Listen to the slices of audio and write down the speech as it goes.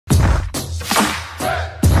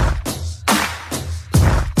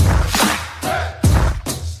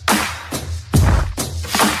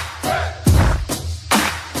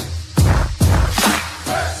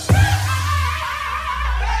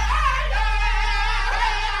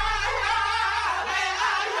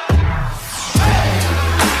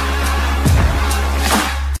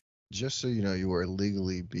just so you know, you are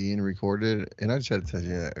legally being recorded, and I just had to tell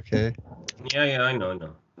you that, okay? Yeah, I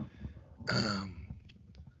know. Um,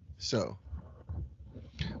 so,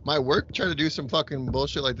 my work tried to do some fucking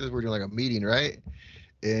bullshit like this. We're doing like a meeting, right?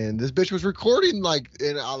 And this bitch was recording,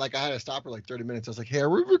 and I had to stop her like 30 minutes. I was like, hey, are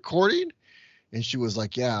we recording? And she was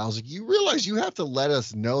like, yeah. I was like, you realize you have to let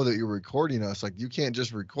us know that you're recording us. Like, you can't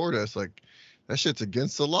just record us. Like, that shit's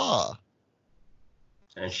against the law.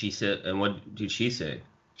 And she said, and what did she say?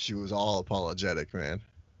 She was all apologetic, man.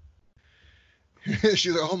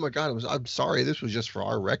 She's like, oh my God, I'm sorry. This was just for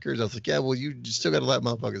our records. I was like, yeah, well, you still got to let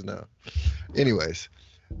motherfuckers know. Anyways,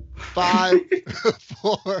 5,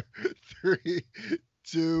 4, 3,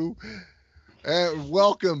 2, and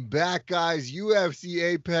welcome back, guys. UFC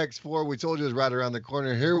Apex 4. We told you it was right around the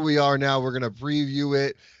corner. Here we are now. We're going to preview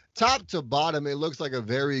it. Top to bottom, it looks like a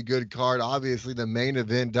very good card. Obviously, the main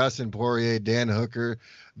event, Dustin Poirier, Dan Hooker.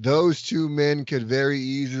 Those two men could very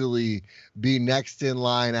easily be next in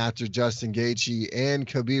line after Justin Gaethje and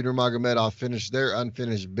Khabib Nurmagomedov finish their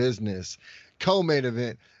unfinished business. Co-main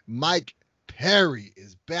event, Mike Perry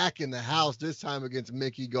is back in the house, this time against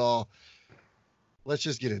Mickey Gall. Let's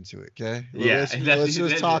just get into it, okay? Yeah, let's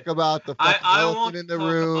just talk about the fucking elephant in the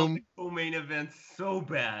room. The co-main event so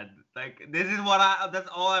bad. Like, that's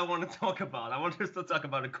all I want to talk about. I want us to talk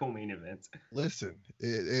about a co-main event. Listen,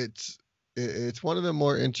 it's one of the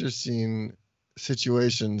more interesting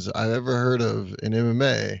situations I've ever heard of in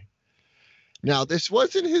MMA. Now, this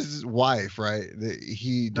wasn't his wife, right?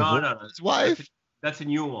 He divorced his wife? That's a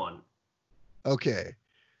new one. Okay.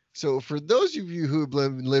 So for those of you who have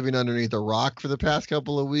been living underneath a rock for the past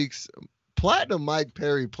couple of weeks, Platinum Mike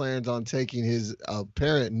Perry plans on taking his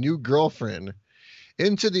apparent new girlfriend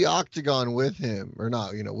into the octagon with him, or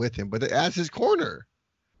not, with him, but as his corner.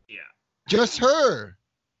 Yeah. Just her.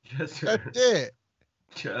 Just her. That's it.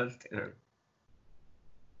 Just her.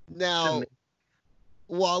 Now,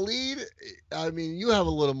 Waleed, I mean, you have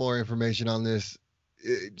a little more information on this.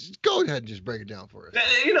 Just go ahead and just break it down for us.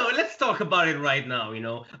 Let's talk about it right now.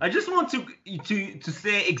 I just want to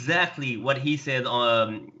say exactly what he said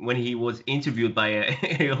when he was interviewed by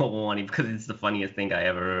Ariel Helwani, because it's the funniest thing I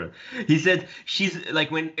ever heard. He said she's like,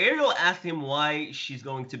 when Ariel asked him why she's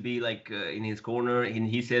going to be like in his corner, and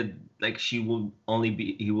he said like she will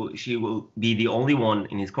be the only one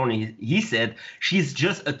in his corner. He said she's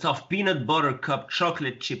just a tough peanut butter cup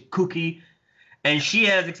chocolate chip cookie. And she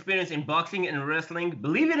has experience in boxing and wrestling.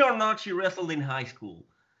 Believe it or not, she wrestled in high school.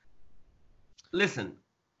 Listen.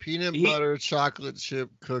 Peanut butter, chocolate chip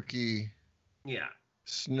cookie. Yeah.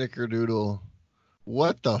 Snickerdoodle.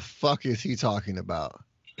 What the fuck is he talking about?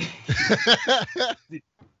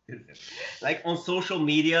 Like on social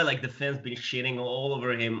media, like the fans been shitting all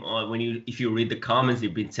over him. If you read the comments,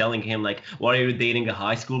 they've been telling him like, "Why are you dating a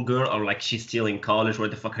high school girl?" Or like, "She's still in college. Why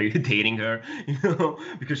the fuck are you dating her?"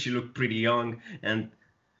 Because she looked pretty young. And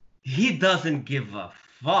he doesn't give a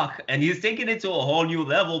fuck, and he's taking it to a whole new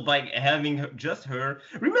level by having just her.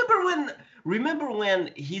 Remember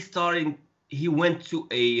when he went to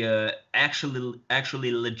a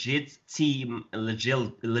actually legit team,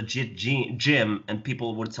 legit gym, and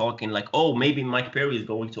people were talking like, oh, maybe Mike Perry is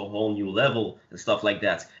going to a whole new level and stuff like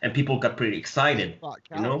that, and people got pretty excited.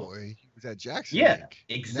 Cowboy, he was at Jackson. Yeah,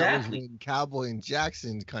 exactly. That was when Cowboy and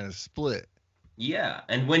Jackson kind of split. Yeah,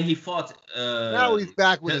 and when he fought, now he's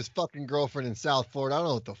back with his fucking girlfriend in South Florida. I don't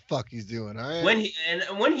know what the fuck he's doing. All right.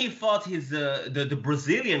 When he fought his the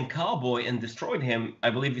Brazilian Cowboy and destroyed him, I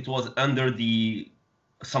believe it was under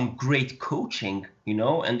some great coaching,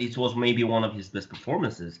 and it was maybe one of his best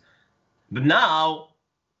performances. But now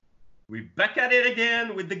we're back at it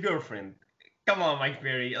again with the girlfriend. Come on, Mike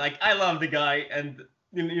Perry. Like, I love the guy, and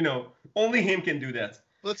only him can do that.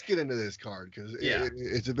 Let's get into this card because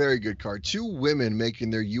it's a very good card. Two women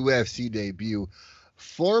making their UFC debut.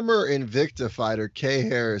 Former Invicta fighter Kay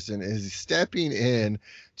Harrison is stepping in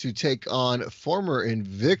to take on former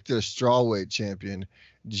Invicta strawweight champion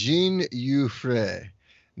Jean Euphray.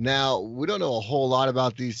 Now, we don't know a whole lot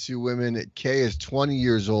about these two women. Kay is 20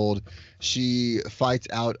 years old. She fights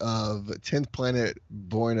out of 10th Planet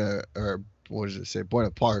Buena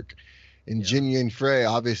Park. And Jean Euphray,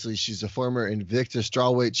 obviously, she's a former Invicta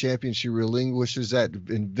strawweight champion. She relinquishes that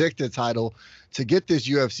Invicta title to get this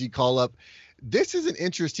UFC call-up. This is an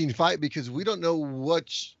interesting fight because we don't know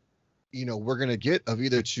what, we're going to get of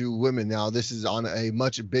either two women. Now, this is on a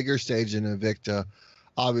much bigger stage than Invicta.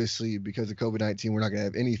 Obviously, because of COVID-19, we're not going to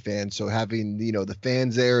have any fans. So having, the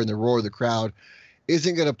fans there and the roar of the crowd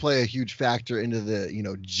isn't going to play a huge factor into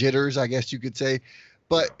the, jitters, I guess you could say.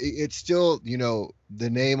 But it's still, the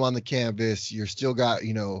name on the canvas. You're still got,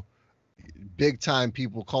 big time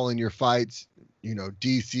people calling your fights.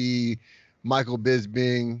 DC, Michael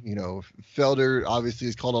Bisping, Felder obviously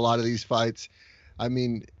has called a lot of these fights. I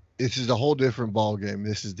mean, this is a whole different ball game.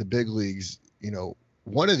 This is the big leagues.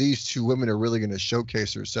 One of these two women are really going to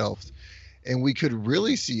showcase herself, and we could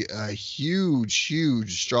really see a huge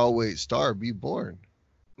strawweight star be born.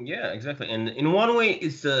 Yeah, exactly. And in one way,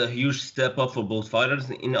 it's a huge step up for both fighters.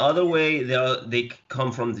 In other way, they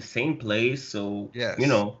come from the same place, so yes, pretty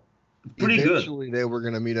eventually good. Eventually, they were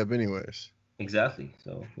going to meet up anyways. Exactly.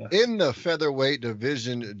 So yeah. In the featherweight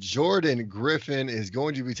division, Jordan Griffin is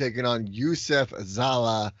going to be taking on Youssef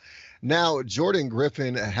Zala. Now, Jordan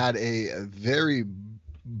Griffin had a very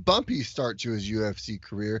bumpy start to his UFC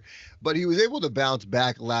career, but he was able to bounce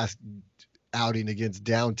back last outing against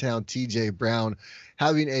downtown TJ Brown,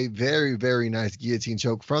 having a very nice guillotine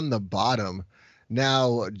choke from the bottom.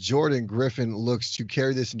 Now, Jordan Griffin looks to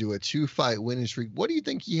carry this into a 2-fight winning streak. What do you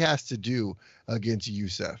think he has to do against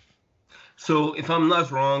Youssef? So, if I'm not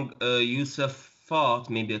wrong, Youssef fought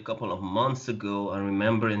maybe a couple of months ago. I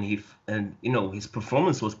remember, and his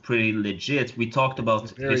performance was pretty legit. We talked about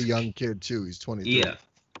He's a very young kid too. He's 23. Yeah.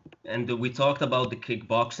 And we talked about the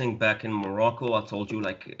kickboxing back in Morocco. I told you,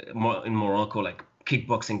 in Morocco,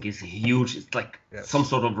 kickboxing is huge. It's like some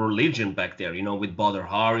sort of religion back there, with Badr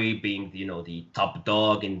Hari being, the top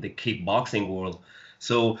dog in the kickboxing world.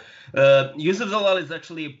 So Youssef Zalal is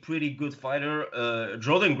actually a pretty good fighter.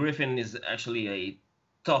 Jordan Griffin is actually a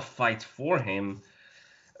tough fight for him.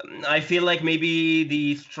 I feel like maybe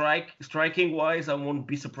the striking-wise, I won't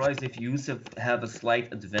be surprised if Youssef have a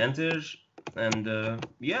slight advantage. And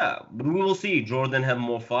we will see. Jordan have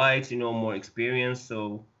more fights, more experience.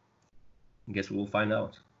 So I guess we will find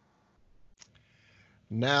out.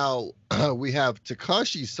 Now we have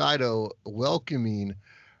Takashi Saito welcoming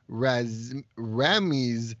Ramiz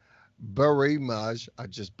Barimaj, I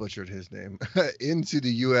just butchered his name, into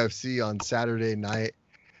the UFC on Saturday night.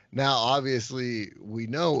 Now, obviously, we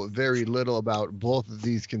know very little about both of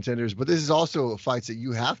these contenders, but this is also fights that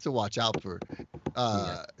you have to watch out for.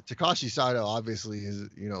 Takashi Saito obviously has,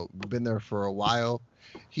 been there for a while.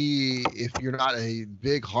 If you're not a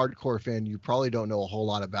big hardcore fan, you probably don't know a whole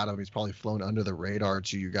lot about him. He's probably flown under the radar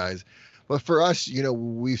to you guys. But for us,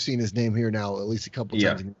 we've seen his name here now at least a couple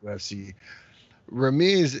times in the UFC.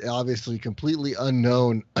 Ramiz, obviously completely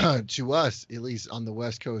unknown to us, at least on the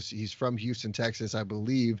West Coast. He's from Houston, Texas, I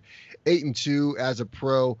believe. 8-2 as a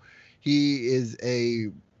pro. He is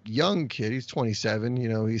a young kid. He's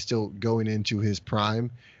 27. He's still going into his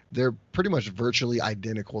prime. They're pretty much virtually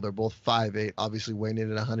identical. They're both 5'8", obviously weighing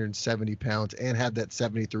in at 170 pounds and have that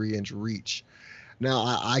 73-inch reach.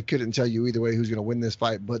 Now, I couldn't tell you either way who's going to win this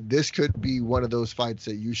fight, but this could be one of those fights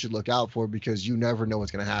that you should look out for because you never know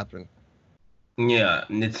what's going to happen. Yeah,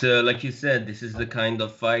 it's like you said, this is the kind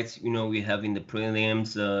of fights, we have in the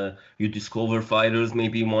prelims. You discover fighters,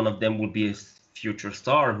 maybe one of them will be a future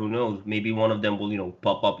star, who knows? Maybe one of them will,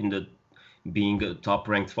 pop up in being a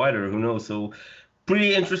top-ranked fighter, who knows? So,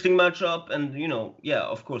 pretty interesting matchup, and,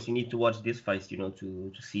 of course, you need to watch these fights,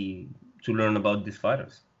 to learn about these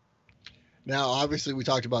fighters. Now, obviously, we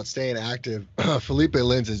talked about staying active. Felipe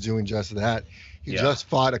Lins is doing just that. He just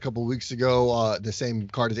fought a couple weeks ago, the same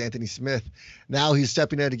card as Anthony Smith. Now he's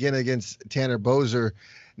stepping in again against Tanner Boser.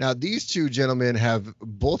 Now, these two gentlemen have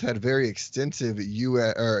both had very extensive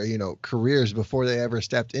careers before they ever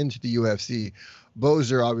stepped into the UFC.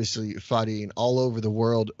 Boser obviously fighting all over the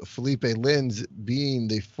world. Felipe Lins being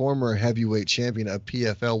the former heavyweight champion of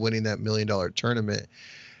PFL, winning that $1 million tournament.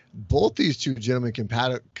 Both these two gentlemen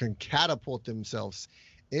can catapult themselves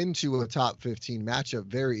into a top 15 matchup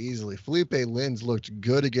very easily. Felipe Lins looked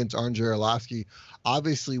good against Andrei Arlovski.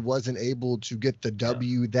 Obviously wasn't able to get the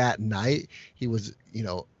W that night. He was,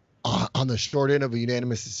 on the short end of a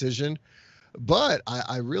unanimous decision. But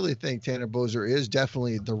I really think Tanner Boser is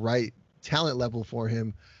definitely the right talent level for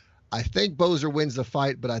him. I think Boser wins the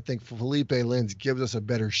fight, but I think Felipe Lins gives us a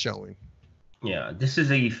better showing. Yeah, this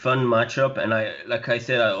is a fun matchup, and I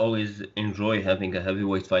always enjoy having a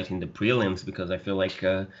heavyweight fight in the prelims because I feel like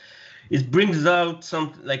it brings out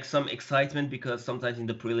some excitement because sometimes in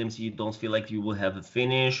the prelims you don't feel like you will have a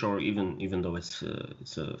finish, or even though it's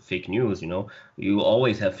fake news, you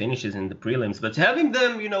always have finishes in the prelims, but having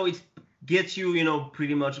them, it gets you,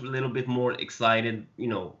 pretty much a little bit more excited,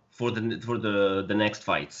 for the next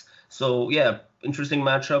fights. So yeah, interesting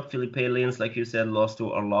matchup. Felipe Lins, like you said, lost to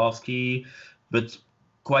Arlovski. But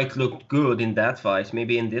quite looked good in that fight.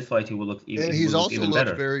 Maybe in this fight he will look And he's also even looked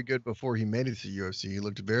better. very good before he made it to UFC. He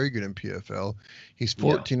looked very good in PFL. He's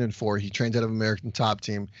Yeah. 14-4. He trains out of American Top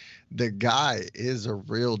Team. The guy is a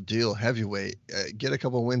real deal heavyweight. Get a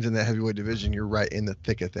couple wins in the heavyweight division, you're right in the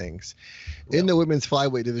thick of things. In the women's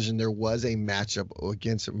flyweight division, there was a matchup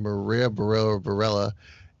against Maria Barella.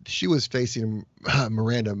 She was facing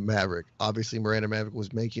Miranda Maverick. Obviously, Miranda Maverick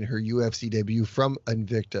was making her UFC debut from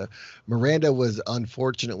Invicta. Miranda was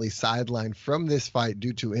unfortunately sidelined from this fight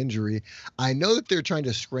due to injury. I know that they're trying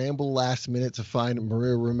to scramble last minute to find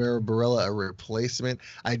Maria Romero Barella a replacement.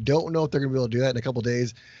 I don't know if they're going to be able to do that in a couple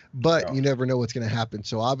days, but you never know what's going to happen.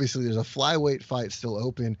 So obviously, there's a flyweight fight still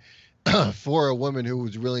open for a woman who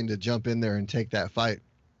was willing to jump in there and take that fight.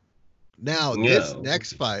 Now, this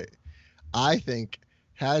next fight, I think,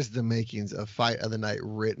 has the makings of fight of the night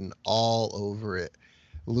written all over it.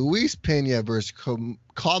 Luis Pena versus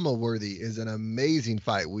Kama Worthy is an amazing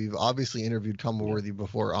fight. We've obviously interviewed Kama Worthy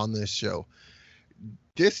before on this show.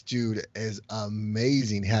 This dude is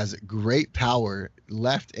amazing, has great power,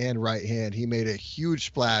 left and right hand. He made a huge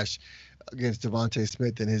splash against Devontae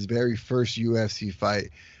Smith in his very first UFC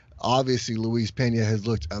fight. Obviously, Luis Pena has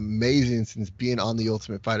looked amazing since being on The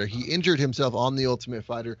Ultimate Fighter. He injured himself on The Ultimate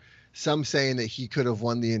Fighter, some saying that he could have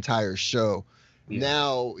won the entire show.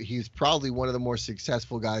 Now, he's probably one of the more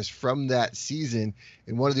successful guys from that season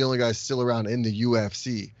and one of the only guys still around in the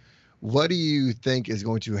UFC. What do you think is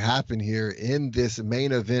going to happen here in this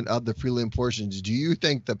main event of the prelim portions? Do you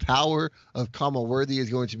think the power of Kama Worthy is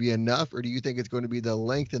going to be enough, or do you think it's going to be the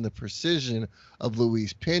length and the precision of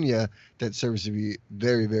Luis Pena that serves to be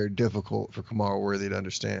very, very difficult for Kama Worthy to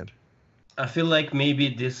understand? I feel like maybe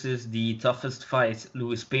this is the toughest fight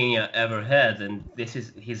Luis Pena ever had, and this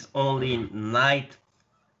is his only night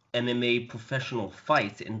MMA professional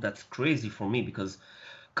fight, and that's crazy for me because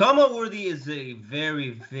Kama Worthy is a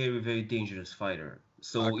very, very, very dangerous fighter.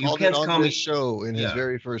 So you can't on this show in his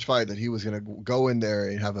very first fight that he was going to go in there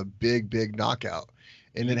and have a big, big knockout,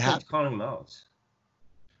 and it happened. Count him out.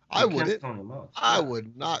 I wouldn't. I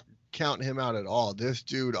would not count him out at all. This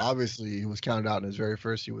dude, obviously, he was counted out in his very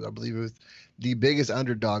first. I believe it was the biggest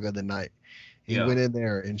underdog of the night. He went in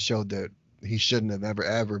there and showed that he shouldn't have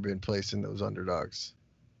ever been placed in those underdogs.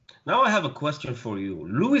 Now I have a question for you.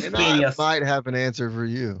 Luis Pena might have an answer for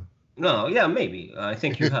you. No, yeah, maybe. I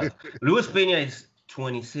think you have. Luis Pena is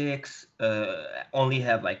 26, only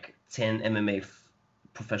have like 10 MMA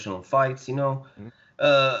professional fights, you know.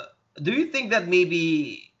 Do you think that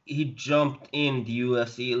maybe he jumped in the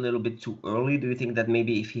UFC a little bit too early? Do you think that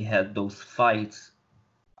maybe if he had those fights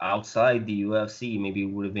outside the UFC, maybe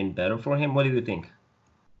it would have been better for him? What do you think?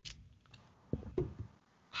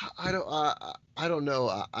 I don't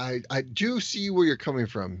know. I do see where you're coming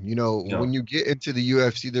from. You know, when you get into the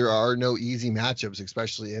UFC, there are no easy matchups,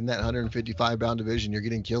 especially in that 155-pound division. You're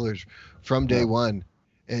getting killers from day one,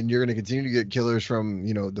 and you're going to continue to get killers from,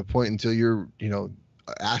 you know, the point until you're, you know,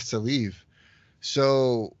 asked to leave.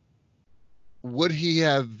 So would he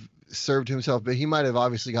have served himself? But he might have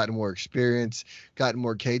obviously gotten more experience, gotten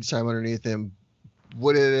more cage time underneath him.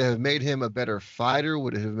 Would it have made him a better fighter?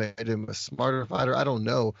 Would it have made him a smarter fighter? I don't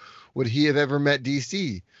know. Would he have ever met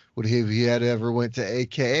DC? Would he had ever went to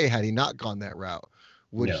AKA had he not gone that route?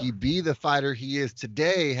 Would he be the fighter he is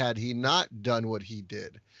today had he not done what he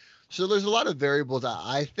did? So there's a lot of variables.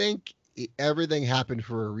 I think everything happened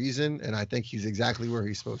for a reason, and I think he's exactly where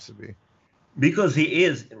he's supposed to be. Because he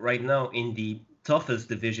is right now in the toughest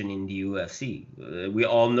division in the UFC. We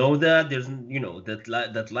all know that. There's, you know,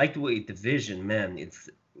 that lightweight division, man. It's,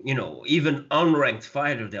 you know, even unranked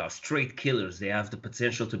fighters, they are straight killers. They have the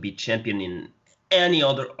potential to be champion in any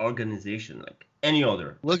other organization, like any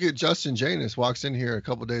other. Look at Justin Janus, walks in here a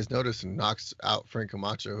couple days' notice and knocks out Frank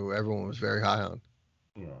Camacho, who everyone was very high on.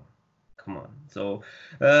 Yeah, come on. So,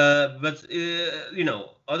 but you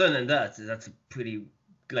know, other than that, that's a pretty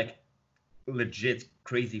like legit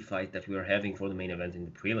crazy fight that we are having for the main event in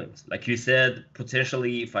the prelims. Like you said,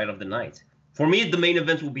 potentially fight of the night. For me, the main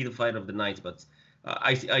event will be the fight of the night, but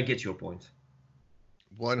I get your point.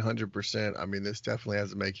 100%. I mean, this definitely has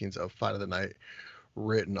the makings of fight of the night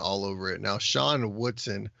written all over it. Now, Sean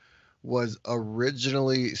Woodson was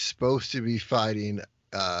originally supposed to be fighting,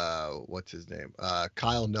 what's his name?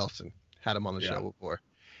 Kyle Nelson. Had him on the show before.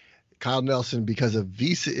 Kyle Nelson, because of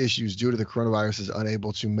visa issues due to the coronavirus, is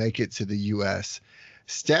unable to make it to the U.S.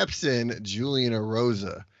 Steps in Julian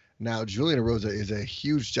Erosa. Now, Julian Erosa is a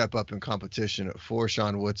huge step up in competition for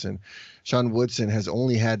Sean Woodson. Sean Woodson has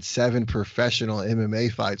only had 7 professional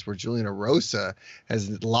MMA fights, where Julian Erosa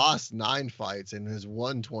has lost 9 fights and has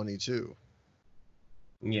won 22.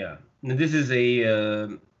 Yeah. Now, this is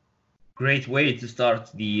a Great way to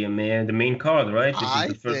start the main card, right? This is I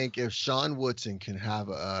the first. think if Sean Woodson can have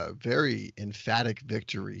a very emphatic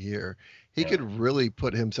victory here, he Yeah, could really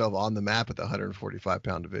put himself on the map at the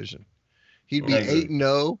 145-pound division. He'd I be agree.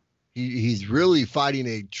 8-0. He's really fighting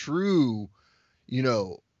a true,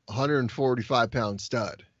 145-pound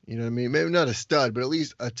stud. You know what I mean? Maybe not a stud, but at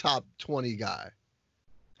least a top 20 guy.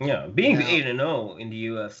 Yeah, being Now, 8-0 in the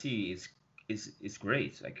UFC is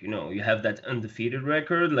great. Like, you have that undefeated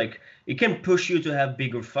record. Like, it can push you to have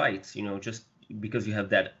bigger fights. Just because you have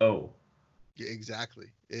that O. exactly.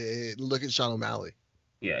 Look at Sean O'Malley.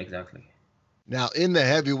 Yeah, exactly. Now, in the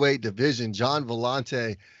heavyweight division, John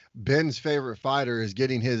Vellante, Ben's favorite fighter, is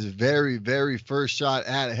getting his very, very first shot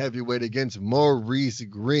at heavyweight against Maurice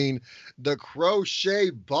Green, the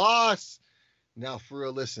Crochet Boss. Now, for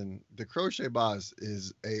real, listen, the Crochet Boss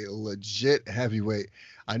is a legit heavyweight.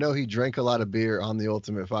 I know he drank a lot of beer on The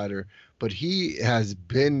Ultimate Fighter, but he has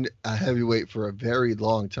been a heavyweight for a very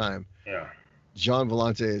long time. Yeah. John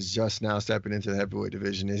Vellante is just now stepping into the heavyweight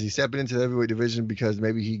division. Is he stepping into the heavyweight division because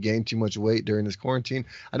maybe he gained too much weight during this quarantine?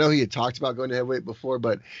 I know he had talked about going to heavyweight before,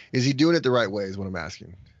 but is he doing it the right way is what I'm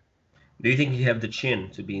asking. Do you think he have the chin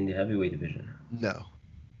to be in the heavyweight division? No.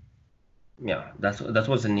 Yeah, that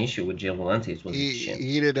was an issue with Jay Vellante. Was his chin.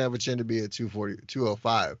 He didn't have a chin to be at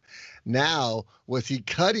 205. Now, was he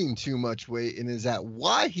cutting too much weight, and is that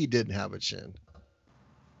why he didn't have a chin?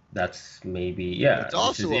 That's maybe, yeah. It's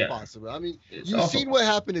also a possibility. I mean, you've seen what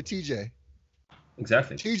happened to TJ.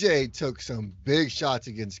 Exactly. TJ took some big shots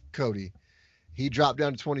against Cody. He dropped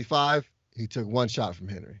down to 25. He took one shot from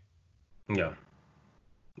Henry. Yeah.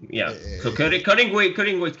 Yeah. So cutting weight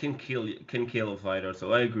can kill a fighter.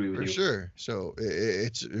 So I agree with you. For sure. So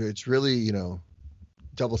it's really,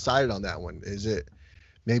 double-sided on that one. Is it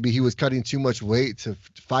maybe he was cutting too much weight to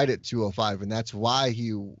fight at 205, and that's why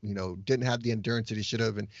he, didn't have the endurance that he should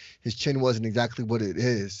have, and his chin wasn't exactly what it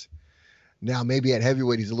is. Now maybe at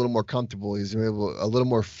heavyweight he's a little more comfortable. He's a little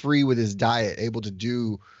more free with his diet, able to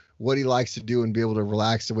do what he likes to do and be able to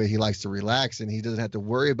relax the way he likes to relax, and he doesn't have to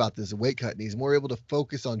worry about this weight cut, and he's more able to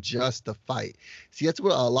focus on just the fight. See, that's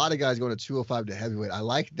what a lot of guys going to 205 to heavyweight. I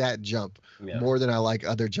like that jump more than I like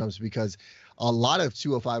other jumps because a lot of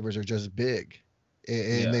 205ers are just big,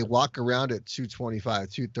 and they walk around at 225,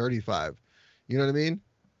 235. You know what I mean?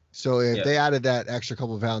 So if they added that extra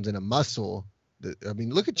couple of pounds in a muscle,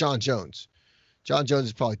 look at John Jones. John Jones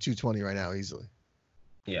is probably 220 right now easily.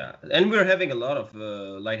 Yeah, and we're having a lot of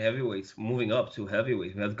light heavyweights moving up to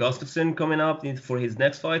heavyweight. We have Gustafsson coming up for his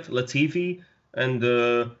next fight, Latifi, and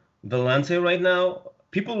Vellante right now.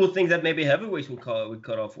 People would think that maybe heavyweights would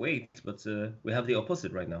cut off weight, but we have the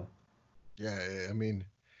opposite right now. Yeah, I mean,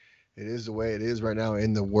 it is the way it is right now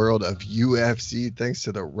in the world of UFC, thanks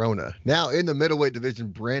to the Rona. Now, in the middleweight division,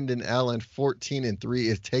 Brandon Allen, 14-3,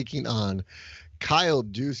 is taking on Kyle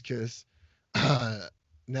Duskus.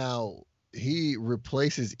 Now, he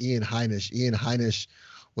replaces Ian Heinisch. Ian Heinisch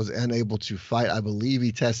was unable to fight. I believe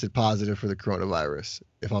he tested positive for the coronavirus,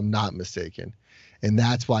 if I'm not mistaken. And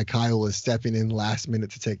that's why Kyle is stepping in last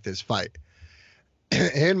minute to take this fight.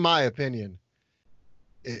 In my opinion,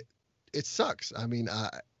 it sucks. I mean,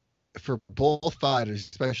 for both fighters,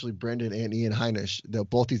 especially Brendan and Ian Heinisch,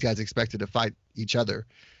 both these guys expected to fight each other.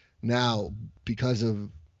 Now, because of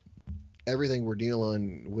everything we're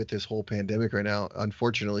dealing with this whole pandemic right now,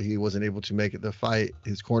 unfortunately, he wasn't able to make it the fight.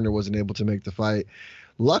 His corner wasn't able to make the fight.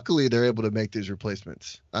 Luckily, they're able to make these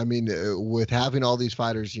replacements. I mean, with having all these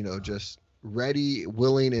fighters, just ready,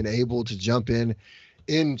 willing, and able to jump in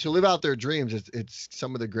to live out their dreams, it's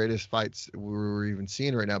some of the greatest fights we're even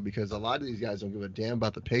seeing right now because a lot of these guys don't give a damn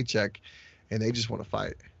about the paycheck, and they just want to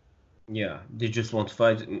fight. Yeah, they just want to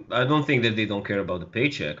fight. I don't think that they don't care about the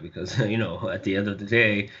paycheck because, at the end of the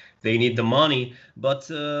day, they need the money. But,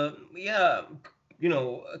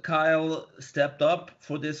 Kyle stepped up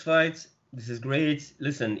for this fight. This is great.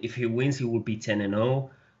 Listen, if he wins, he will be 10-0,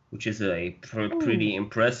 which is a pretty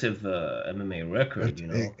impressive MMA record,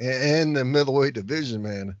 And the middleweight division,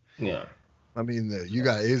 man. Yeah. I mean, you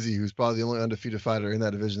got Izzy, who's probably the only undefeated fighter in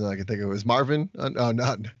that division that I can think of. Is Marvin?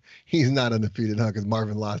 He's not undefeated, huh? Because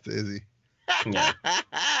Marvin lost to Izzy. Yeah.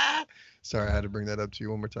 Sorry, I had to bring that up to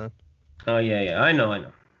you one more time. Oh yeah. I know.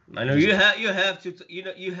 You have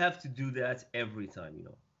to do that every time,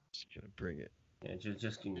 Just gonna bring it. Yeah,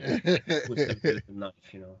 just put the knife,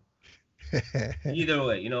 Either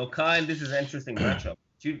way, Kyle, this is an interesting matchup.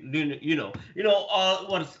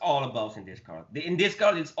 What it's all about in this card. In this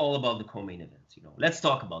card, it's all about the co-main event. Let's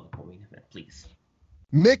talk about the co-main event, please.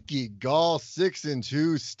 Mickey Gall,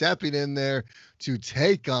 6-2, stepping in there to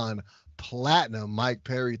take on platinum. Mike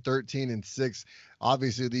Perry 13-6.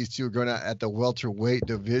 Obviously, these two are going at the welterweight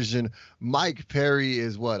division. Mike Perry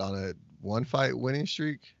is what, on a 1-fight winning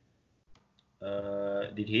streak?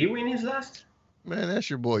 Did he win his last? Man, that's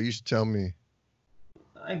your boy. You should tell me.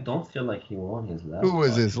 I don't feel like he won his last. Who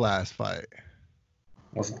was his last fight?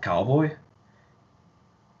 Was it Cowboy?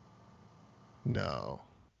 No.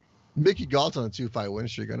 Mickey Gall's on a 2-fight win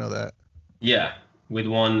streak. I know that. Yeah, with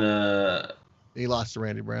one. He lost to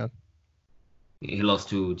Randy Brown. He lost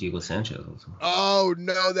to Diego Sanchez also. Oh,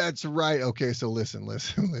 no, that's right. Okay, so listen.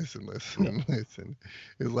 His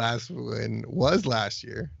last win was last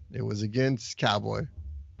year. It was against Cowboy.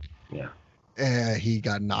 Yeah. And he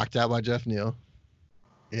got knocked out by Jeff Neal.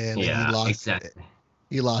 And he lost. Exactly.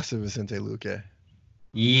 He lost to Vicente Luque.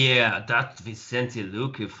 Yeah, that Vicente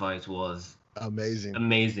Luque fight was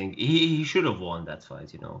amazing. He should have won that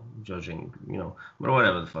fight, judging, but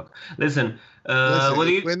whatever the fuck. Listen,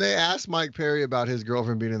 when they asked Mike Perry about his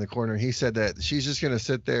girlfriend being in the corner, he said that she's just going to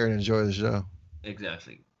sit there and enjoy the show.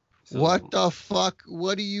 Exactly. So, what the fuck?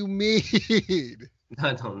 What do you mean?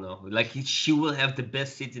 I don't know. Like, she will have the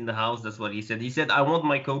best seat in the house. That's what he said. He said, I want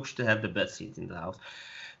my coach to have the best seat in the house.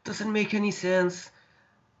 Doesn't make any sense.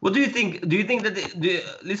 What do you think? Do you think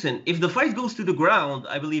that listen, if the fight goes to the ground,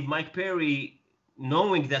 I believe Mike Perry,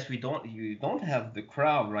 knowing that you don't have the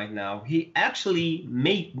crowd right now, he actually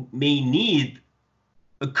may need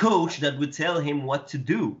a coach that would tell him what to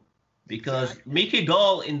do, because Mickey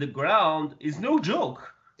Gall in the ground is no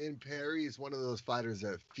joke. And Perry is one of those fighters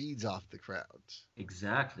that feeds off the crowds.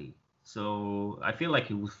 Exactly. So I feel like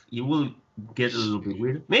he will get a little bit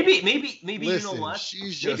weird. Maybe listen, you know what?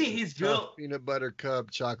 She's just maybe his girl peanut butter cup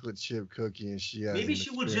chocolate chip cookie, and she has. Maybe she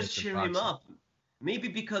will just cheer him up. Maybe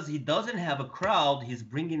because he doesn't have a crowd, he's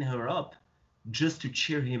bringing her up just to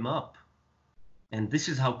cheer him up. And this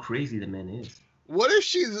is how crazy the man is. What if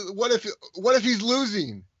he's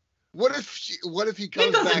losing? What if he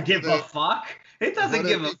comes back? He doesn't give a fuck. He doesn't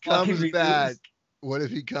give a fuck if he comes back. What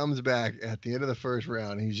if he comes back at the end of the first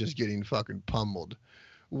round and he's just getting fucking pummeled?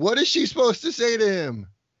 What is she supposed to say to him?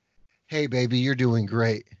 Hey, baby, you're doing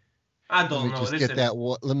great. I don't know. Let me get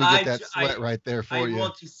that sweat right there for you. I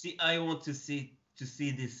want to see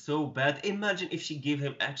this so bad. Imagine if she gave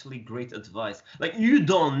him actually great advice. Like, you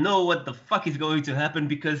don't know what the fuck is going to happen,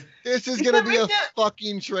 because this is going to be a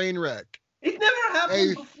fucking train wreck. It never happened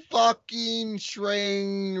before. Fucking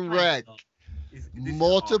train wreck.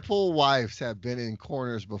 Multiple wives have been in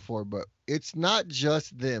corners before, but it's not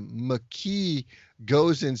just them. McKee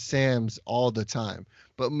goes in Sam's all the time,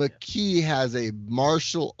 but McKee has a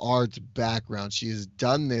martial arts background. She has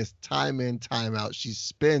done this time in, time out. She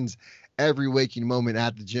spends every waking moment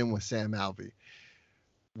at the gym with Sam Alvey.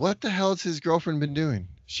 What the hell has his girlfriend been doing?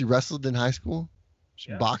 She wrestled in high school.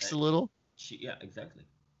 She boxed a little. Yeah, exactly.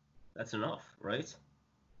 That's enough, right?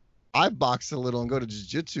 I box a little and go to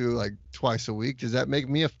jiu-jitsu like twice a week. Does that make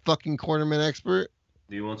me a fucking cornerman expert?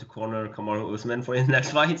 Do you want to corner Kamaru Usman for his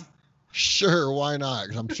next fight? Sure, why not?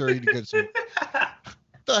 Because I'm sure he'd get some.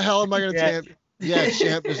 The hell am I going to champ? Yeah,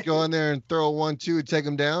 champ, just go in there and throw a 1-2 and take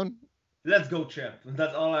him down? Let's go, champ.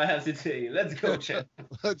 That's all I have to say. Let's go, champ.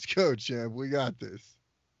 Let's go, champ. We got this.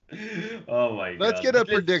 Oh, my God. Let's get a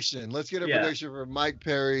prediction. Let's get a prediction for Mike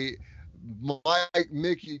Perry.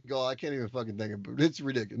 Mickey Gall, I can't even fucking think of it. It's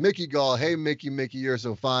ridiculous. Mickey Gall, hey Mickey, you're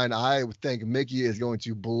so fine. I think Mickey is going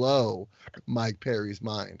to blow Mike Perry's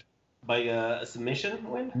mind. By a submission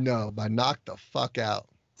win? No, by knock the fuck out.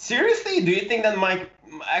 Seriously? Do you think that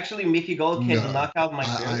Mickey Gall can knock out Mike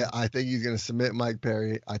Perry? I think he's going to submit Mike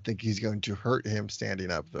Perry. I think he's going to hurt him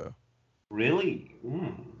standing up, though. Really?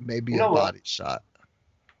 Maybe a body shot.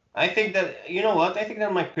 I think that, I think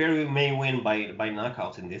that Mike Perry may win by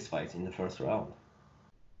knockout in this fight in the first round.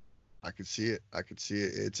 I could see it.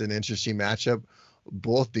 It's an interesting matchup.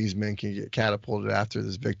 Both these men can get catapulted after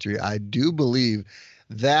this victory. I do believe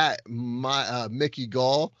that Mickey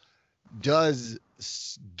Gall does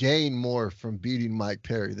gain more from beating Mike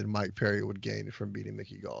Perry than Mike Perry would gain from beating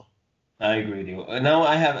Mickey Gall. I agree with you. Now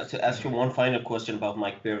I have to ask you one final question about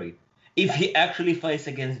Mike Perry. If he actually fights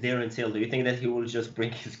against Darren Till, do you think that he will just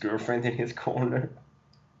bring his girlfriend in his corner?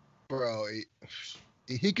 Bro,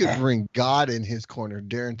 he could bring God in his corner.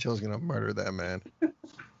 Darren Till's going to murder that man.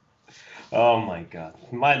 Oh, my God.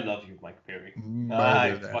 I love you, Mike Perry.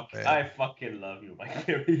 I fucking love you, Mike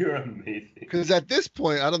Perry. You're amazing. Because at this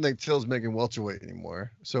point, I don't think Till's making welterweight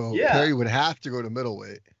anymore. So Perry would have to go to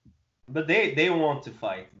middleweight. But they want to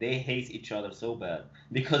fight. They hate each other so bad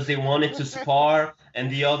because they wanted to spar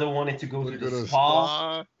and the other wanted to go to the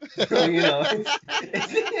spa.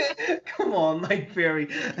 Come on, Mike Perry.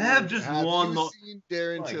 Have you seen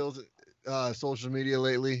Darren Till's social media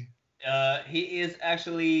lately? He is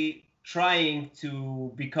actually trying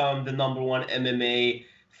to become the #1 MMA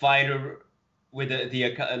fighter with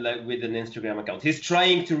like with an Instagram account. He's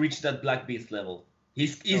trying to reach that Black Beast level.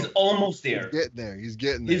 He's almost there. He's getting there. He's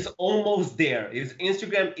getting there. He's almost there. His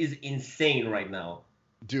Instagram is insane right now.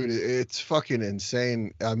 Dude, it's fucking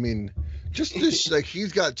insane. I mean, just this, like,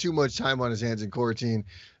 he's got too much time on his hands in quarantine.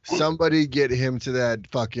 Somebody get him to that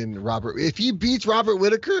fucking Robert. If he beats Robert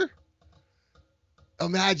Whitaker,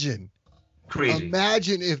 imagine. Crazy.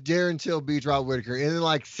 Imagine if Darren Till beats Robert Whitaker and then,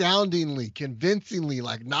 like, soundingly, convincingly,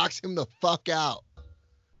 like, knocks him the fuck out.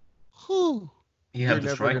 Whew. You're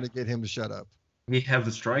never going to get him to shut up. We have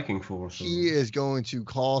the striking force. He is going to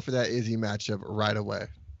call for that Izzy matchup right away.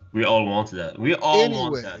 We all wanted that. We all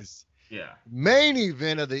want that. Yeah. Main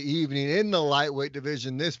event of the evening in the lightweight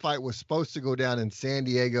division. This fight was supposed to go down in San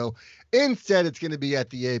Diego. Instead, it's going to be at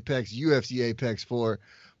the Apex, UFC Apex, for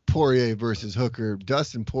Poirier versus Hooker.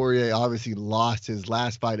 Dustin Poirier obviously lost his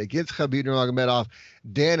last fight against Khabib Nurmagomedov.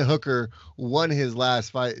 Dan Hooker won his last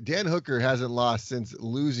fight. Dan Hooker hasn't lost since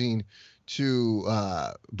losing to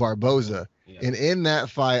Barboza. Yeah. And in that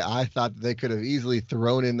fight, I thought that they could have easily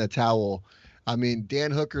thrown in the towel. I mean,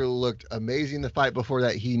 Dan Hooker looked amazing the fight before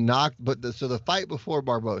that. He knocked, so the fight before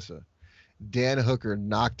Barboza, Dan Hooker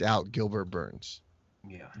knocked out Gilbert Burns.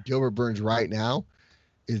 Yeah. Gilbert Burns right now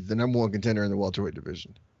is the #1 contender in the welterweight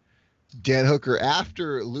division. Dan Hooker,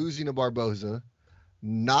 after losing to Barboza,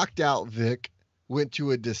 knocked out Vic, went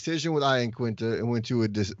to a decision with Ian Quinta, and went to a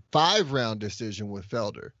 5-round decision with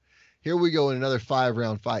Felder. Here we go in another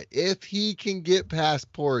 5-round fight. If he can get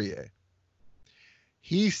past Poirier,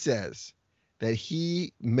 he says that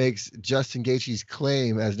he makes Justin Gaethje's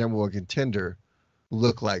claim as #1 contender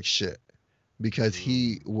look like shit because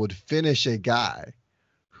he would finish a guy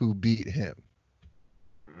who beat him.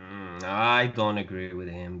 I don't agree with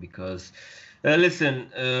him because, listen,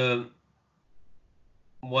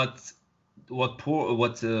 what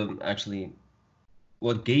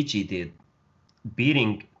Gaethje did,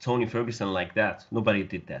 beating Tony Ferguson like that, nobody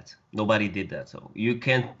did that. So you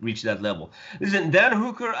can't reach that level. Listen, Dan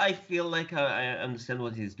Hooker, I feel like I understand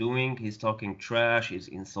what he's doing. He's talking trash. He's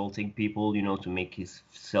insulting people, to make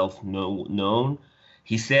himself known.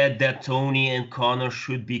 He said that Tony and Conor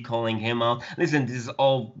should be calling him out. Listen, this is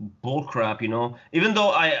all bullcrap, Even though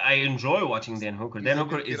I enjoy watching Dan Hooker. Dan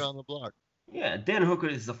Hooker is on the block. Yeah, Dan Hooker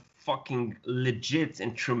is a fucking legit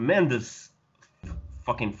and tremendous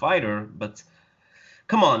fucking fighter, but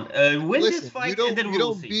come on, win this fight and then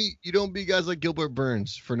we'll see. You don't beat guys like Gilbert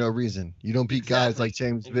Burns for no reason. You don't beat guys like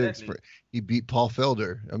James Viggs. He beat Paul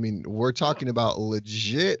Felder. I mean, we're talking about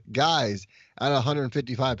legit guys at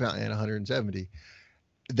 155 pounds and 170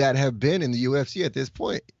 that have been in the UFC at this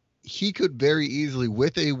point. He could very easily,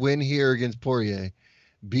 with a win here against Poirier,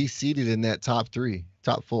 be seated in that top 4.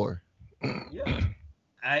 Yeah.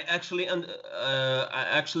 I actually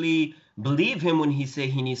believe him when he say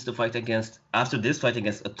he needs to fight after this fight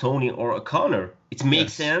against a Tony or a Conor. It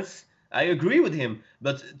makes sense. I agree with him,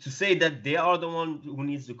 but to say that they are the one who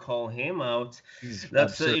needs to call him out,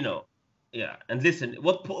 that's yeah. And listen,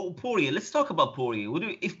 Poirier? Let's talk about Poirier.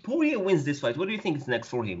 If Poirier wins this fight, what do you think is next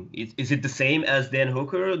for him? Is it the same as Dan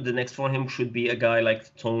Hooker? The next for him should be a guy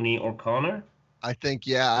like Tony or Conor? I think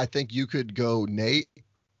you could go Nate.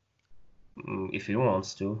 If he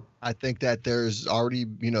wants to. I think that there's already,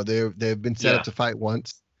 they've been set up to fight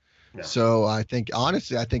once. Yeah. So I think,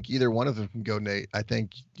 honestly, either one of them can go Nate. I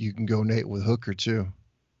think you can go Nate with Hooker too.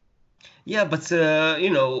 Yeah, but,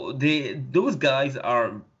 those guys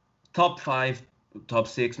are top 5, top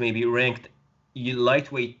 6, maybe ranked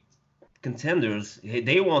lightweight contenders.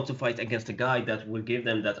 They want to fight against a guy that will give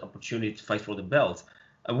them that opportunity to fight for the belt.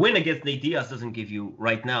 A win against Nate Diaz doesn't give you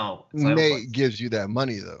right now. Nate gives you that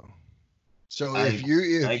money though. So if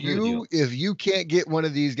you can't get one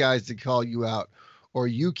of these guys to call you out, or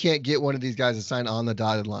you can't get one of these guys to sign on the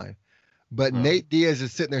dotted line, but Nate Diaz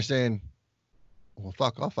is sitting there saying, "Well,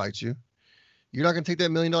 fuck, I'll fight you. You're not gonna take that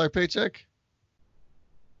 $1 million paycheck."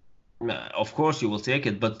 Of course you will take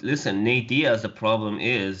it, but listen, Nate Diaz. The problem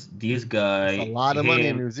is these guys. It's a lot of money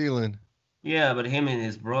in New Zealand. Yeah, but him and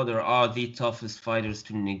his brother are the toughest fighters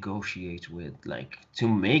to negotiate with. Like, to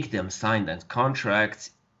make them sign that contract,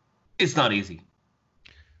 it's not easy.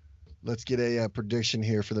 Let's get a prediction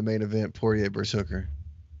here for the main event, Poirier versus Hooker.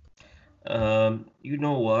 You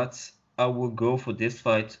know what? I will go for this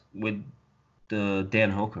fight with Dan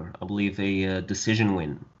Hooker. I believe a decision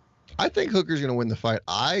win. I think Hooker's going to win the fight.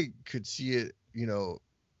 I could see it,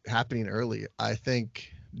 happening early. I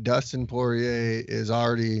think Dustin Poirier is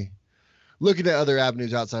already looking at other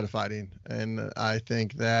avenues outside of fighting. And I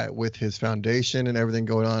think that with his foundation and everything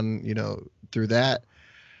going on, through that,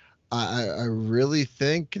 I really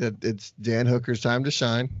think that it's Dan Hooker's time to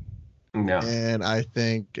shine. Yeah. And I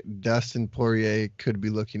think Dustin Poirier could be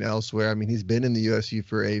looking elsewhere. I mean, he's been in the UFC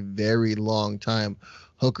for a very long time.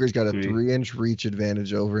 Hooker's got a 3-inch reach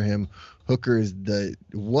advantage over him. Hooker is the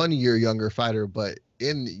 1 year younger fighter, but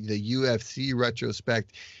in the UFC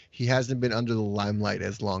retrospect, he hasn't been under the limelight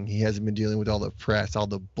as long. He hasn't been dealing with all the press, all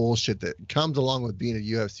the bullshit that comes along with being a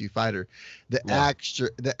UFC fighter, the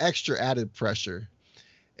extra added pressure.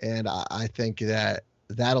 And I think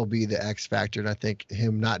that'll be the X factor. And I think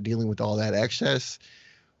him not dealing with all that excess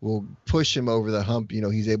will push him over the hump. You know,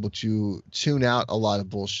 he's able to tune out a lot of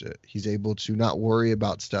bullshit. He's able to not worry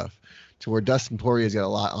about stuff, to where Dustin Poirier's got a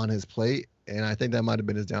lot on his plate. And I think that might have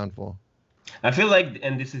been his downfall. I feel like,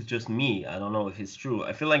 and this is just me, I don't know if it's true,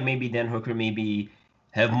 I feel like maybe Dan Hooker maybe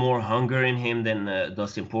have more hunger in him than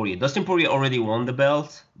Dustin Poirier. Dustin Poirier already won the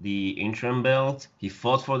belt, the interim belt. He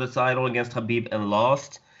fought for the title against Khabib and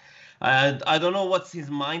lost. And I don't know what's his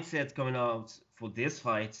mindset coming out for this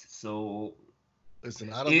fight. So,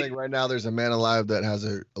 listen, I don't think right now there's a man alive that has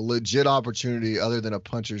a legit opportunity other than a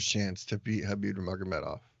puncher's chance to beat Khabib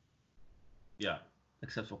Nurmagomedov. Yeah,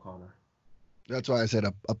 except for Conor. That's why I said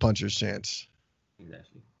a puncher's chance.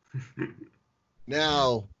 Exactly.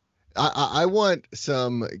 Now, I want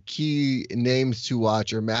some key names to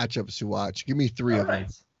watch or matchups to watch. Give me 3 of them.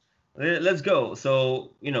 Let's go.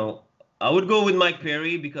 So, you know, I would go with Mike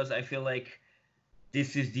Perry because I feel like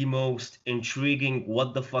this is the most intriguing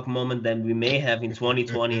what the fuck moment that we may have in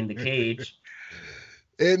 2020 in the cage.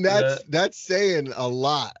 And that's saying a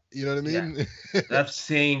lot. You know what I mean? Yeah, that's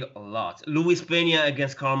saying a lot. Luis Pena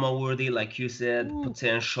against Karma Worthy, like you said,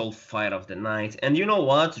 potential fight of the night. And you know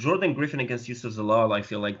what? Jordan Griffin against Yusuf Zalal, I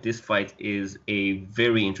feel like this fight is a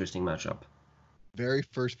very interesting matchup. Very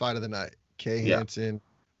first fight of the night. Kay Hansen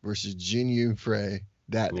versus Jin Yoon Frey.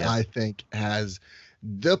 That I think has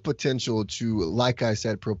the potential to, like I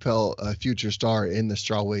said, propel a future star in the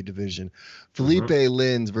strawweight division. Felipe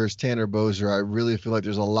Lins versus Tanner Boser. I really feel like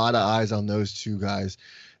there's a lot of eyes on those two guys.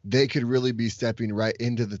 They could really be stepping right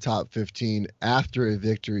into the top 15 after a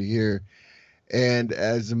victory here. And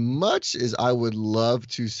as much as I would love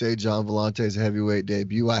to say John Volante's heavyweight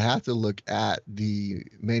debut, I have to look at the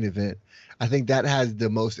main event. I think that has the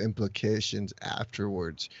most implications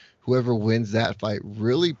afterwards. Whoever wins that fight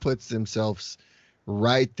really puts themselves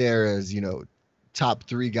right there as, you know, top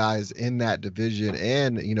 3 guys in that division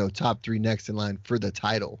and, you know, top 3 next in line for the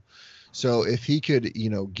title. So if he could,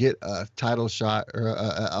 you know, get a title shot or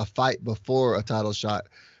a fight before a title shot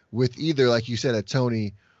with either, like you said, a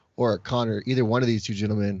Tony or a Conor, either one of these two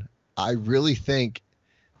gentlemen, I really think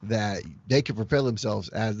that they could propel themselves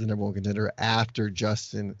as the number 1 contender after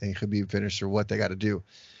Justin and Khabib finish or what they got to do.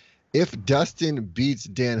 If Dustin beats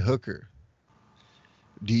Dan Hooker,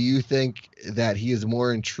 do you think that he is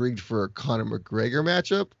more intrigued for a Conor McGregor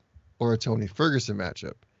matchup or a Tony Ferguson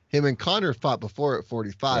matchup? Him and Conor fought before at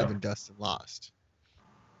 45 and Dustin lost.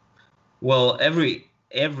 Well, every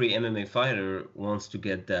MMA fighter wants to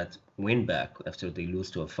get that win back after they lose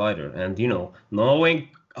to a fighter. And, you know, knowing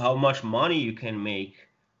how much money you can make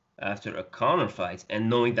after a Conor fight and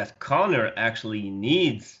knowing that Conor actually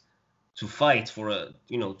needs to fight for a,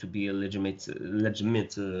 you know, to be a legitimate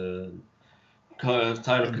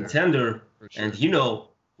title contender. Sure. And, you know,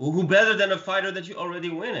 who better than a fighter that you already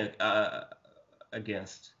win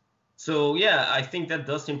against? So, yeah, I think that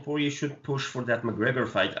Dustin Poirier should push for that McGregor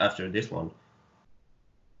fight after this one.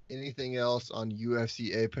 Anything else on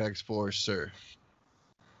UFC Apex Force, sir?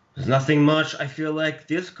 There's nothing much. I feel like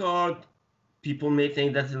this card, people may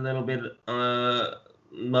think that's a little bit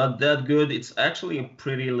not that good. It's actually a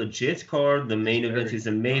pretty legit card. The main event is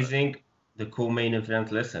amazing. The co-main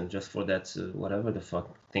event, listen, just for that whatever the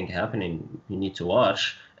fuck thing happening, you need to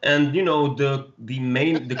watch. And you know the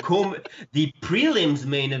prelims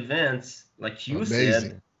main events, like you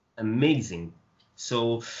said, amazing.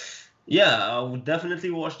 So yeah, I would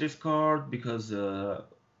definitely watch this card because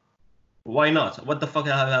why not? What the fuck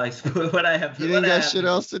have I? What I have? You ain't got shit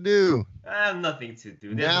else to do. I have nothing to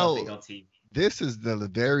do. There's nothing on TV. This is the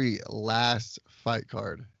very last fight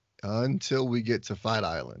card until we get to Fight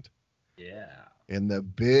Island. Yeah. And the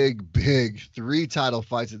big 3 title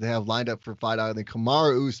fights that they have lined up for Fight Island.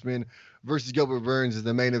 Kamaru Usman versus Gilbert Burns is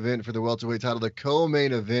the main event for the welterweight title. The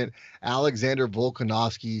co-main event, Alexander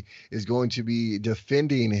Volkanovski is going to be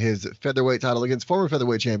defending his featherweight title against former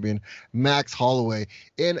featherweight champion Max Holloway.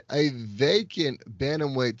 And a vacant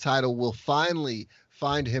bantamweight title will finally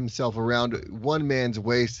find himself around one man's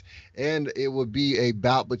waist, and it would be a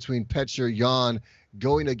bout between Petr Yan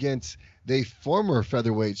going against the former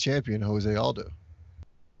featherweight champion Jose Aldo.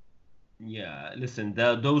 Yeah, listen,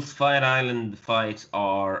 those Fight Island fights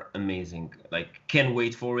are amazing. Like, can't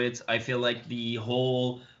wait for it. I feel like the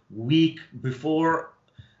whole week before,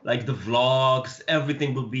 like the vlogs,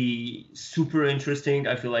 everything will be super interesting.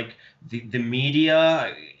 I feel like the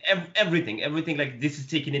media, everything, like this is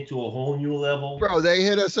taking it to a whole new level. Bro, they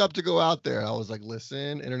hit us up to go out there. I was like,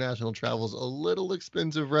 listen, international travel's a little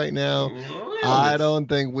expensive right now. Well, I don't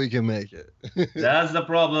think we can make it. that's the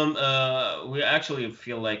problem. We actually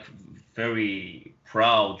feel like very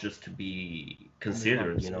proud just to be In the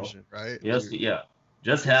considered, conversation, right? Yes, yeah.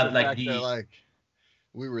 Just Just have the like fact that like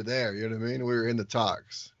we were there, you know what I mean? We were in the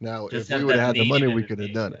talks. Now, just if we have would have that had the native money, we could have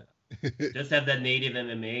MMA. done Yeah. it. Just have that native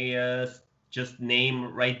MMA just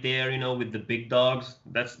name right there, with the big dogs.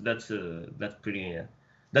 That's pretty that's a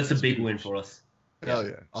That's big win huge. for us. Yeah. Hell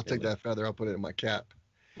yeah. I'll It take will. that feather. I'll put it in my cap.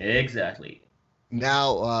 Exactly.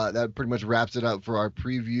 Now, that pretty much wraps it up for our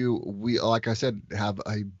preview. We, like I said, have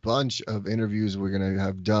a bunch of interviews we're going to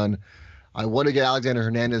have done. I want to get Alexander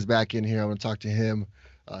Hernandez back in here. I want to talk to him.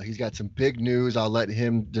 He's got some big news. I'll let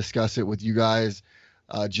him discuss it with you guys.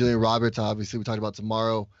 Julian Roberts, obviously, we talked about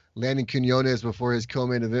tomorrow. Landon Quinones before his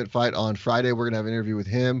co-main event fight on Friday. We're going to have an interview with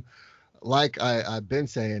him. Like I've been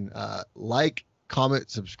saying, like,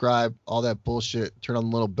 comment, subscribe, all that bullshit. Turn on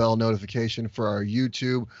the little bell notification for our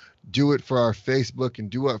YouTube. Do it for our Facebook and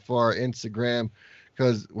do it for our Instagram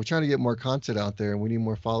because we're trying to get more content out there and we need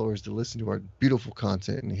more followers to listen to our beautiful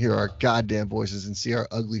content and hear our goddamn voices and see our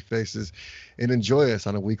ugly faces and enjoy us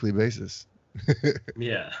on a weekly basis.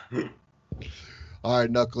 Yeah. All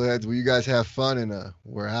right, knuckleheads. Well, you guys have fun and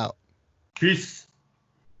we're out. Peace.